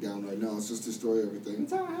everything down right now. Let's just destroy everything.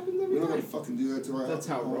 That's how it happens every We're not time. gonna fucking do that to our That's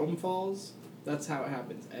how home. Rome falls. That's how it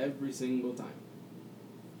happens every single time.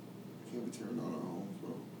 Can't be tearing down our homes,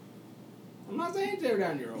 bro. I'm not saying tear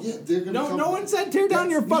down your home. Yeah, they're gonna come. No one said tear down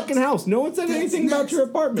your That's fucking next. house. No one said That's anything about next. your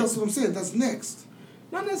apartment. That's what I'm saying. That's next.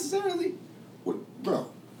 Not necessarily. What,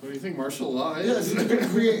 bro? What do you think martial law Yeah, is? it's gonna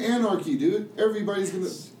create anarchy, dude. Everybody's gonna.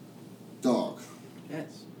 Dog.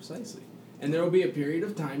 Yes, precisely. And there will be a period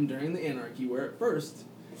of time during the anarchy where at first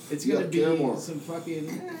it's You going to gotta care be more. some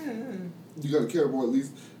fucking... You gotta care more, at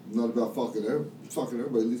least. Not about fucking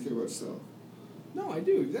everybody. At least care about yourself. No, I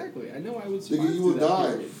do, exactly. I know I would survive Nigga, you will through that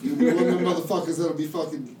die. period. You be one of them motherfuckers that'll be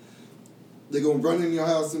fucking. They gonna run in your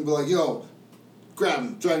house and be like, yo, grab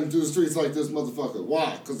him, drag him through the streets like this motherfucker.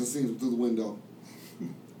 Why? Because I seen him through the window.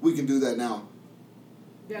 We can do that now.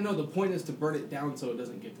 Yeah, no, the point is to burn it down so it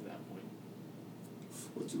doesn't get to that point.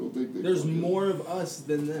 What, you don't think they There's fucking- more of us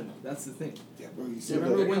than them. That's the thing. Yeah, bro, you You said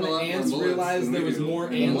remember that. when got a the lot more ants bullets realized than there we was do. more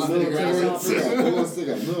And ants a lot than of Military, grasshoppers? they got bullets, they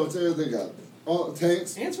got military, they got all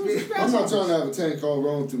tanks. Ants versus I'm grasshoppers. not trying to have a tank all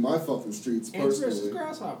rolling through my fucking streets Ants versus personally.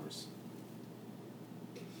 grasshoppers.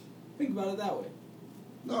 Think about it that way.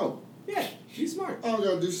 No, Yeah, be smart. I don't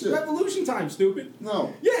gotta do shit. Revolution time, stupid.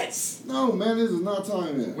 No, Yes! no, man, this is not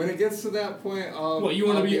time yet. When it gets to that point, What, you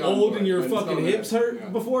want to be old and your fucking hips hurt Yeah.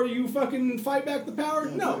 before you fucking fight back the power?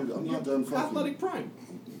 Yeah, No. dude, I'm You're not done fucking. athletic prime.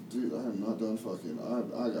 Dude, I am not done fucking.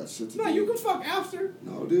 I got shit to No, do. you can fuck after.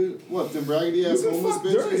 No, dude. What, them raggedy ass You can homeless fuck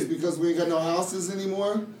bitches dirty. because we ain't got no houses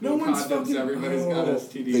anymore? No one's Condoms, fucking... everybody's got Oh.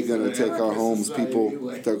 STDs. They're gonna in take our African homes, society, people.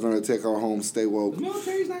 like- They're gonna take our homes. Stay woke. The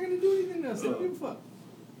military's not going to do anything to us. They don't give a fuck.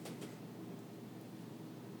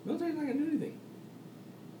 Military's not gonna do anything.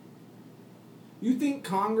 You think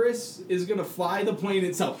Congress is gonna fly the plane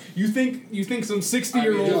itself? You think some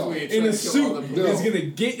 60-year-old in a suit is gonna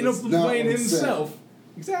get in a plane himself?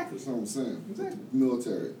 Exactly. That's not what I'm saying. Exactly.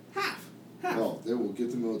 Military. Half. No, they will get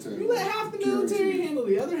the military. You let half the military handle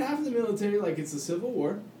the other half of the military like it's a civil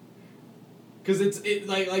war. Because it's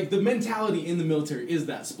like the mentality in the military is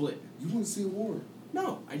that split. You want to see a war?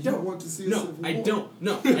 No, I don't. You don't want to see a civil war? I don't.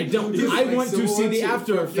 No, I don't. I want to see the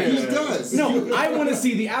after effects. He does. No, I want to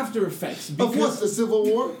see the after effects. Of what? The Civil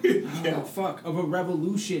War? Oh, fuck. Of a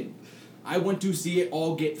revolution. I want to see it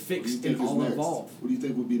all get fixed and all evolve. What do you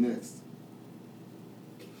think would be next?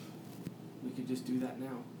 We could just do that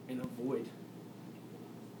now and avoid.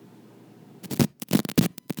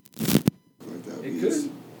 Like that. It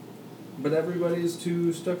could. But everybody's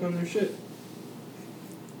too stuck on their shit.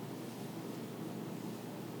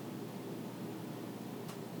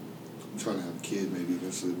 I'm trying to have a kid maybe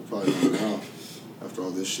eventually, but probably not now. After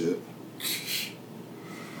all this shit.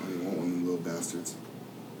 I don't even want one of them little bastards.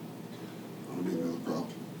 That'll be another problem.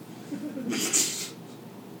 That's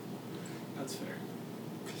fair.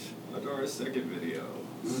 On our second video.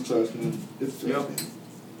 This is trash can. It's trash Yep. can.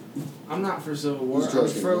 I'm not for civil war. Who's I'm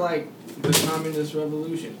trusting for you? like the communist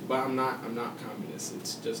revolution. But I'm not communist.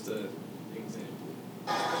 It's just a example.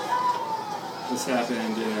 This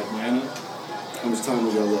happened in Atlanta. How much time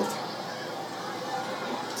we got left?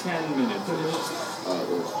 10 minutes. Alright,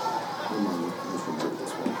 wait. Never mind. I'm just gonna take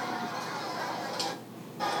this one.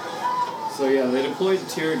 So yeah, they deployed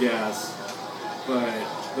tear gas, but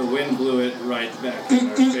the wind blew it right back in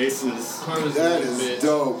our faces. That is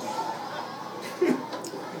dope.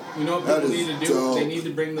 You know what That people is need to do? dope. They need to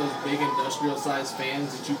bring those big industrial-sized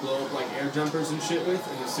fans that you blow up like air jumpers and shit with,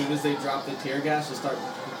 and as soon as they drop the tear gas, you'll start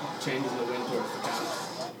changing the wind towards the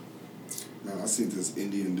cops. Man, I seen this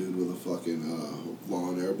Indian dude with a fucking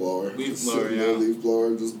lawn air blower. Leaf Just blower, sitting there, yeah. leaf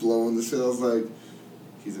blower, just blowing the shit. I was like,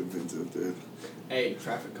 he's inventive, dude. Hey,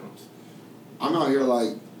 traffic cones. I'm out here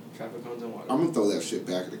like, Traffic cones and water. I'm gonna throw that shit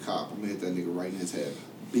back at the cop. I'm gonna hit that nigga right in his head.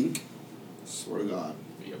 Bink. Swear to God.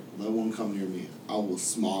 Yep. Let one come near me. I will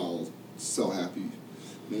smile so happy.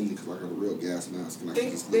 Mainly because I got a real gas mask and I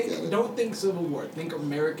can just look at it. Don't think Civil War. Think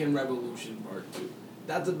American Revolution Part 2.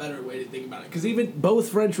 That's a better way to think about it. Because even both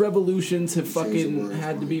French revolutions have Change the fucking words,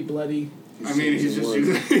 had to man. be bloody. I mean, he's just using.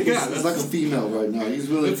 using. Yeah, He's like a female right now. He's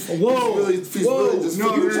really. Whoa, He's whoa. really just.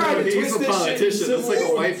 No, You try to he's twist a this politician. shit That's like a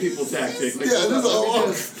into white people tactic. Like, Yeah, hold this on,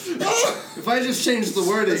 is let me just- if I just change the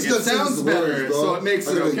wording, It's it just sounds the better, words, bro. so it makes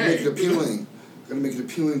I it gotta okay. make it appealing. Gotta make it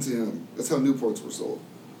appealing to him. That's how Newports were sold.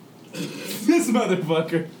 This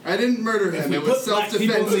motherfucker. I didn't murder him. We It was put black people in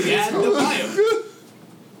self-defense. the ad, they'll buy 'em.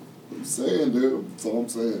 I'm saying, dude. That's all I'm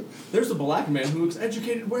saying. There's a black man who looks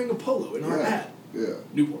educated wearing a polo in our ad. Yeah.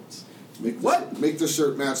 Newports. Make the What? Make the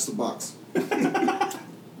shirt match the box.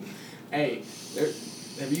 Hey,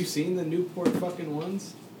 have you seen the Newport fucking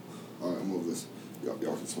ones? Alright, I'll move this. Y'all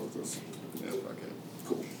can smoke this. Yeah, fuck it.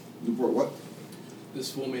 Cool. Newport what?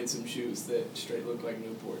 This fool made some shoes that straight look like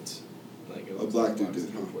Newports. Like it A looks black like dude box of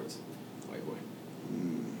did, huh? Newports. White boy.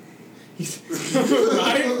 Mm.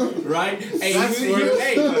 right? Hey, That's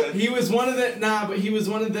worse. he was one of the but he was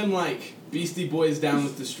one of them like Beastie Boys down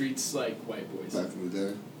with the streets like white boys. Back in the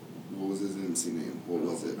day. What was his MC name? What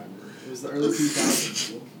was it? It was the early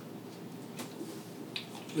 2000s.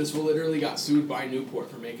 This fool literally got sued by Newport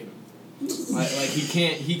for making them. Like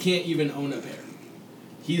he can't even own a pair.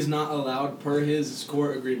 He's not allowed per his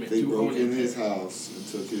core agreement They to broke own in a his pair. house and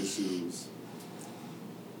took his shoes.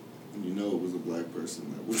 And you know it was a black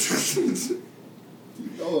person that was. You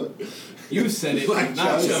know it. You said it, Like,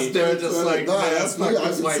 not just me. there, just like, Nah, man, that's me. fuck I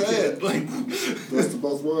this can white say kid. it. Like, Best of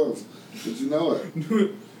both worlds. Did you know it?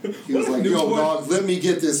 He was like, yo, Newport- dog, let me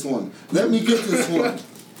get this one. Let me get this one.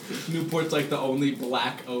 Newport's like the only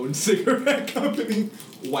black-owned cigarette company.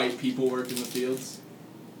 White people work in the fields.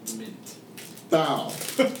 Mint. Bow.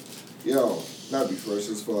 Yo, that'd be fresh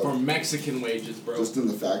as fuck. For Mexican wages, bro. Just in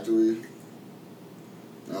the factory.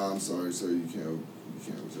 Nah, I'm sorry, sir. You can't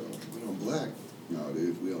tell. But I'm black. No,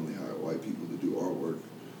 dude. We only hire white people to do our work.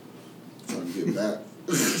 Trying to get back.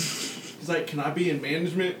 He's like, can I be in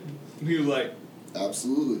management? And he was like,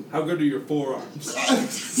 Absolutely. how good are your forearms?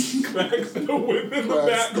 Cracks the whip in the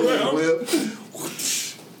Cracks the background. whip.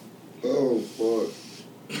 Oh, fuck.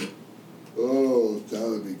 Oh, that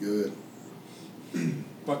would be good.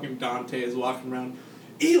 Fucking Dante is walking around.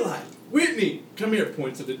 Eli, Whitney, come here.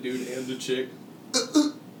 Points at the dude and the chick.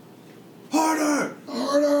 Harder!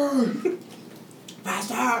 Harder!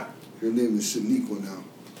 Faster! Your name is Shaniqua now.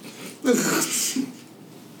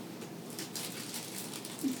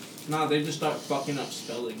 Nah, they just start fucking up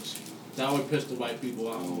spellings. That would piss the white people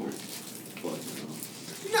off more.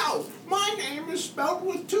 Fuck No, my name is spelled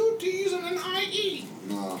with 2 T's and an I-E.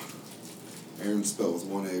 Nah. Aaron spelled with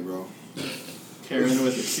 1 A, bro. Karen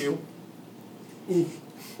with a Q.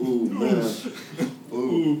 Ooh, man.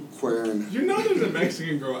 Ooh, Quaren. You know there's a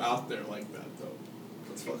Mexican girl out there like that, though.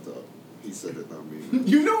 That's fucked up. He said it, not me.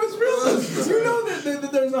 You know it's real. You know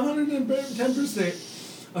that there's 110%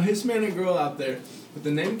 a Hispanic girl out there with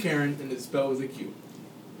the name Karen and it's spelled with a Q.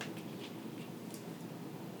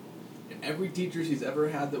 And every teacher she's ever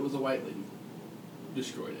had that was a white lady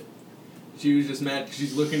destroyed it. She was just mad because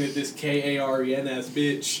she's looking at this K-A-R-E-N-S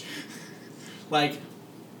bitch. Like,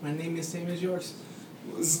 my name is same as yours.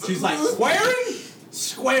 She's like, squaring?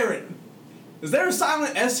 Squaring. Is there a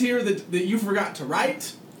silent S here that you forgot to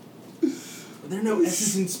write? Are there no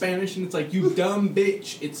S's in Spanish? And it's like, you dumb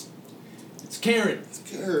bitch. It's Karen. It's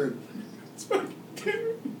Karen. It's fucking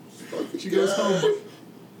Karen. She Karen. goes home.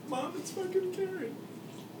 Mom, it's fucking Karen.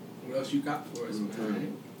 What else you got for us,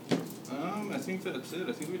 man? I think that's it.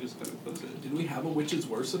 I think we just gotta close it. Did we have a Witch's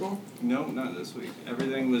Worse at all? No, not this week.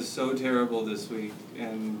 Everything was so terrible this week,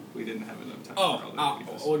 and we didn't have enough time for all the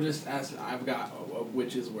videos. We'll just ask. I've got a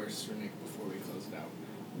Witch's Worse for Nick before we close it out.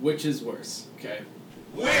 Which is worse, okay?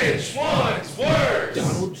 Which one's worse?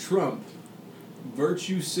 Donald Trump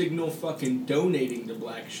virtue signal fucking donating to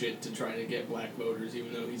black shit to try to get black voters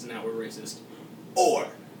even though he's an outward racist. Or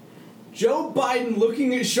Joe Biden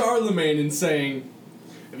looking at Charlemagne and saying,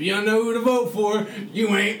 if you don't know who to vote for, you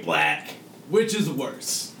ain't black. Which is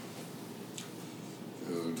worse?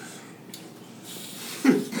 Dude.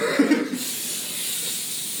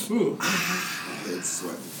 Ooh. It's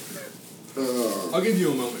sweating. I'll give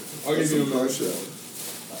you a moment. I'll give you a moment. Show.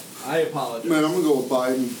 I apologize. Man, I'm gonna go with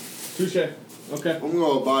Biden. Touche. Okay. I'm gonna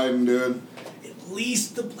go with Biden, dude. At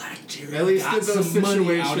least the black Jerry At least got in those some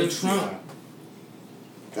money out of situations, Trump.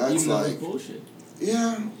 That's Even though it's like, bullshit.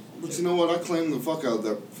 yeah. But you know what? I claim the fuck out of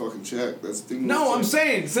that fucking check. That's the thing. No, I'm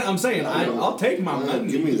saying, I'll take my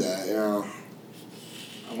money. Give me that, yeah.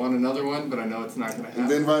 I want another one, but I know it's not gonna happen.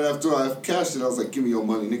 And then right after I cashed it, I was like, give me your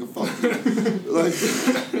money, nigga, fuck you. Like,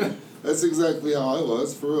 that's exactly how I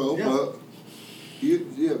was, for real. Yeah. But,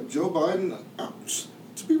 yeah, Joe Biden,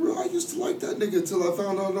 to be real, I used to like that nigga until I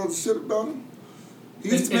found out all the shit about him. He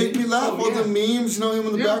used to make me laugh, all the memes, you know, him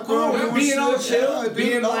in the background. Oh, being all chill,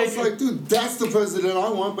 being I was like, dude, that's the president I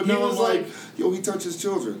want. But now I'm like, yo, he touches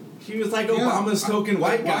children. He was like Obama's token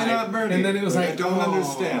white guy. Why not Bernie? And then it was I like, don't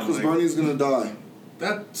understand. Because Like, Bernie's gonna die.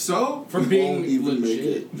 For He being won't even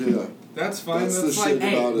legit. make it. Yeah. That's fine. That's That's the like, shit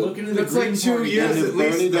Hey, about it. look into the That's like Green 2 Party years guy. And at if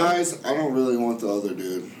least, Bernie though. dies, I don't really want the other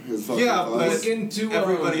dude. His fucking Yeah, but advice. Look into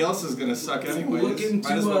everybody else is gonna suck anyway. Look into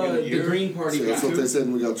Might as well get a the year. Green Party See, guy. that's what they said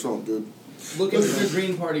when we got Trump, dude. Look into the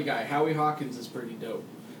Green Party guy. Howie Hawkins is pretty dope.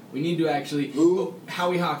 We need to actually. Who?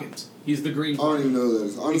 Howie Hawkins. He's the Green I don't Party. even know who that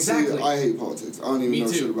is. Honestly, Exactly. I hate politics. I don't even Me know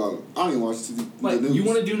too. shit about it. I don't even watch the Like, news. you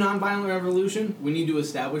want to do nonviolent revolution? We need to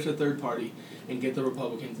establish a third party and get the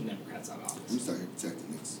Republicans and Democrats out of I'm office. just out here protecting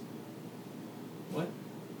niggas. What?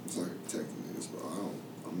 I'm just out here protecting niggas, bro.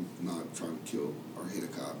 I'm not trying to kill or hit a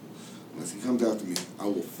cop. Unless he comes after me, I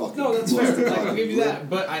will fucking No, that's bust fair. the Like, cop. I'll give you that.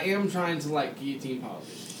 But I am trying to, like, guillotine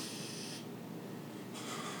politics.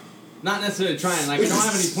 Not necessarily trying. Like, I don't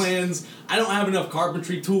have any plans. I don't have enough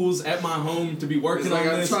carpentry tools at my home to be working It's like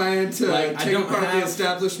on I'm this. trying to Like, I take don't apart the have-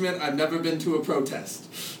 establishment. I've never been to a protest.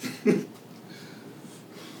 I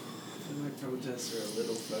feel like protests are a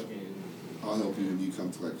little fucking... I'll help you when you come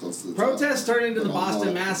to like close to the Protests top. turn into the But I'll Boston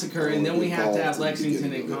help. Massacre, I'll and then we get have to involved have in the Lexington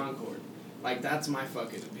beginning and of it. Concord. Like, that's my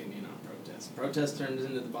fucking opinion on protests. Protest turns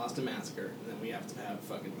into the Boston Massacre, and then we have to have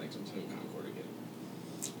fucking Lexington and Concord again.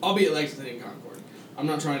 I'll be at Lexington and Concord. I'm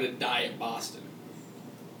not trying to die at Boston.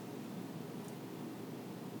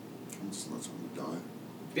 I'm just not trying to die.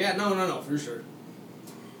 Yeah, no, for sure.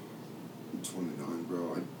 I'm 29,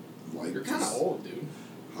 bro. I like You're kind of old, dude.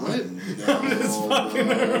 I'm Just fucking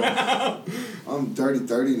around. I'm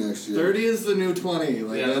 30 next year. 30 is the new 20.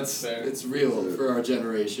 Like Yeah, that's that's fair. it's real Is it? for our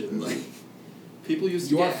generation. Like people used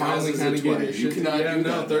to You are get finally houses kind at of getting 20. your You shit cannot together. do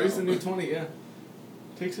No, that 30's the now. new 20, yeah.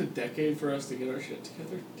 Takes a decade for us to get our shit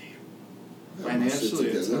together. Damn. I've had my shit Financially,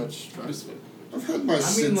 it's together. much. I've had my I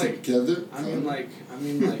shit mean, like- together. I mean, like,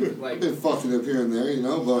 I've been fucking up here and there, you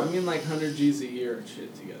know, but 100 G's a year and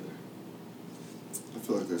shit together. I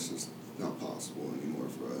feel like that's just not possible anymore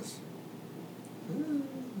for us.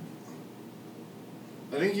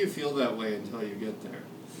 I think you feel that way until you get there.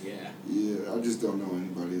 Yeah. Yeah, I just don't know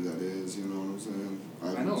anybody that is, you know what I'm saying?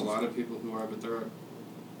 I know a lot of people who are, but they're a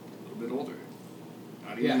little bit older.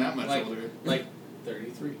 Not even Yeah, that much like- older. Like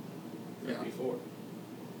 33, Yeah. 34.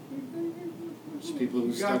 Just people who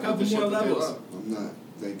We got a stuck with couple the shit more that they levels. love. I'm not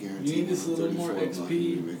they guarantee. You need this little more XP.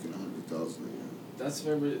 You're making 100,000 a year. That's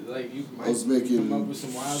never like you might I was making, come up with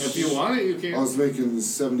some wild. If you want it, you can. I was making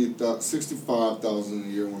 65,000 a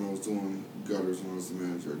year when I was doing gutters when I was the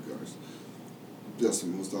manager of gutters. That's the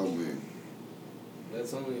most I made.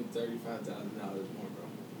 That's only $35,000 more, bro.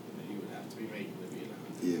 That you would have to be making to be in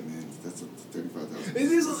 100. Yeah, man, that's up to 35,000.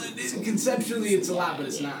 It is conceptually it's a lot, but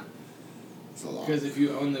it's not. It's a lot. Because if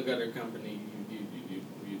you own the gutter company,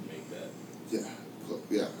 you'd make that.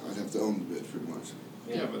 Yeah, I'd have to own the bid pretty much.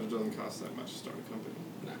 Yeah, but it doesn't cost that much to start a company.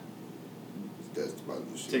 Nah. That's by the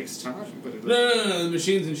machine. It takes time, but it No, the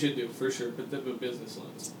machines and shit do, for sure, but the business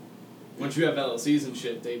loans. Once you have LLCs and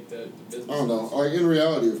shit, the business. I don't know. Like, in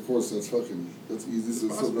reality, of course, that's easy. So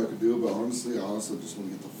it's something I could do, but honestly, I also just want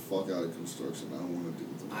to get the fuck out of construction. I don't want to do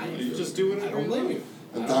it. You just do whatever I don't blame you.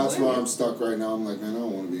 And that's why I'm stuck right now. I'm like, man, I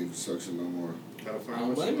don't want to be in construction no more. Gotta I find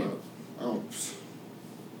don't what you blame you. love.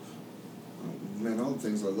 Man, all the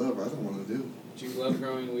things I love, I don't want to do. Do you love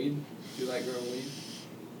growing weed? Do you like growing weed?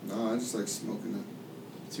 No, I just like smoking it.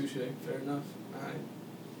 Touche, fair enough. Alright.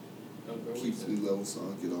 Don't grow weed. Keeps me level, so I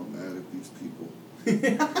don't get all mad at these people.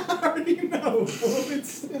 I already know. It's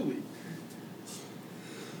silly.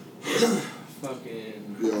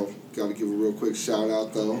 Fucking. Yo, gotta give a real quick shout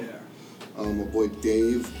out though. Yeah. My boy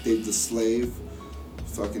Dave the Slave.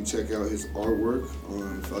 Fucking check out his artwork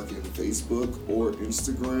on fucking Facebook or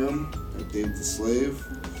Instagram at Dave the Slave.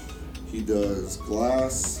 He does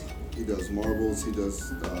glass, he does marbles, he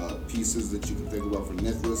does pieces that you can think about for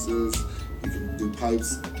necklaces. He can do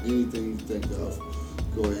pipes, anything you think of.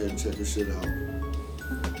 Go ahead and check his shit out.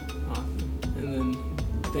 Awesome. And then,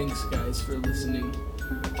 thanks guys for listening.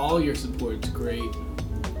 All your support's great.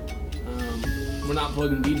 We're not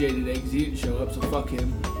plugging DJ today because he didn't show up, so fuck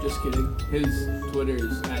him. Just kidding. His Twitter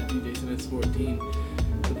is at DJSmith14.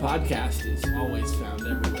 The podcast is always found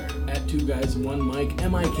everywhere at 2Guys1Nick,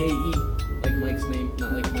 M-I-K-E, like Mike's name,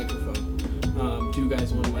 not like microphone.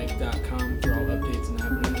 2Guys1Nick.com for all updates and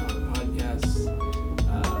happening on the podcasts.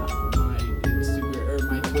 My Instagram or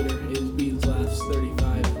my Twitter is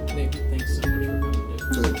BeansLaughs35. Nick, thanks so much for coming, dude.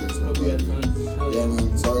 Thanks, Hope you had fun. Yeah,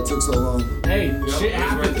 man. Sorry it took so long. Hey, Yep, shit it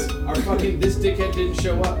was worth happens. it. Our fucking this dickhead didn't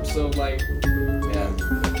show up, so like, yeah,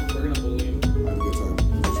 we're gonna.